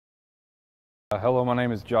Hello, my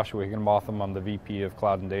name is Joshua Higginbotham. I'm the VP of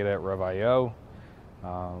Cloud and Data at Rev.io.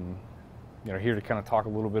 Here to kind of talk a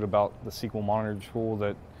little bit about the SQL Monitor tool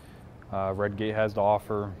that Redgate has to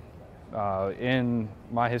offer. In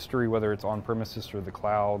my history, whether it's on-premises or the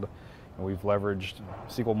cloud, we've leveraged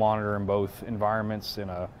SQL Monitor in both environments, in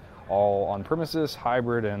a all on-premises,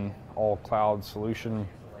 hybrid, and all cloud solution,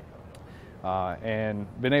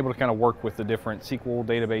 and been able to kind of work with the different SQL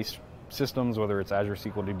database systems, whether it's Azure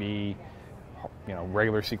SQL DB,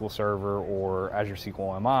 regular SQL Server, or Azure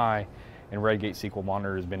SQL MI, and Redgate SQL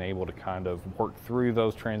Monitor has been able to kind of work through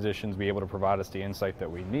those transitions, be able to provide us the insight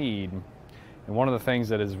that we need. And one of the things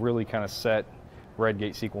that has really kind of set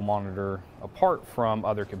Redgate SQL Monitor apart from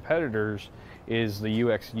other competitors is the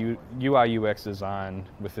UI UX design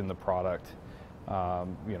within the product.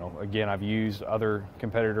 Again, I've used other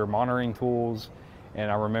competitor monitoring tools,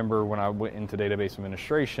 and I remember when I went into database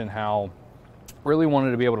administration how really wanted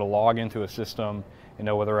to be able to log into a system and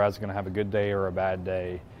know whether I was going to have a good day or a bad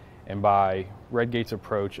day. And by Redgate's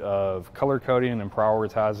approach of color coding and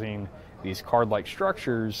prioritizing these card-like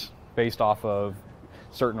structures based off of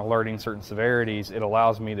certain alerting, certain severities, it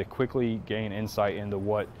allows me to quickly gain insight into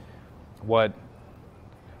what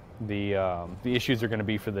the issues are going to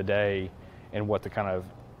be for the day and what to kind of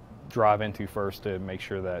drive into first to make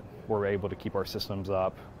sure that we're able to keep our systems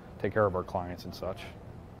up, take care of our clients and such.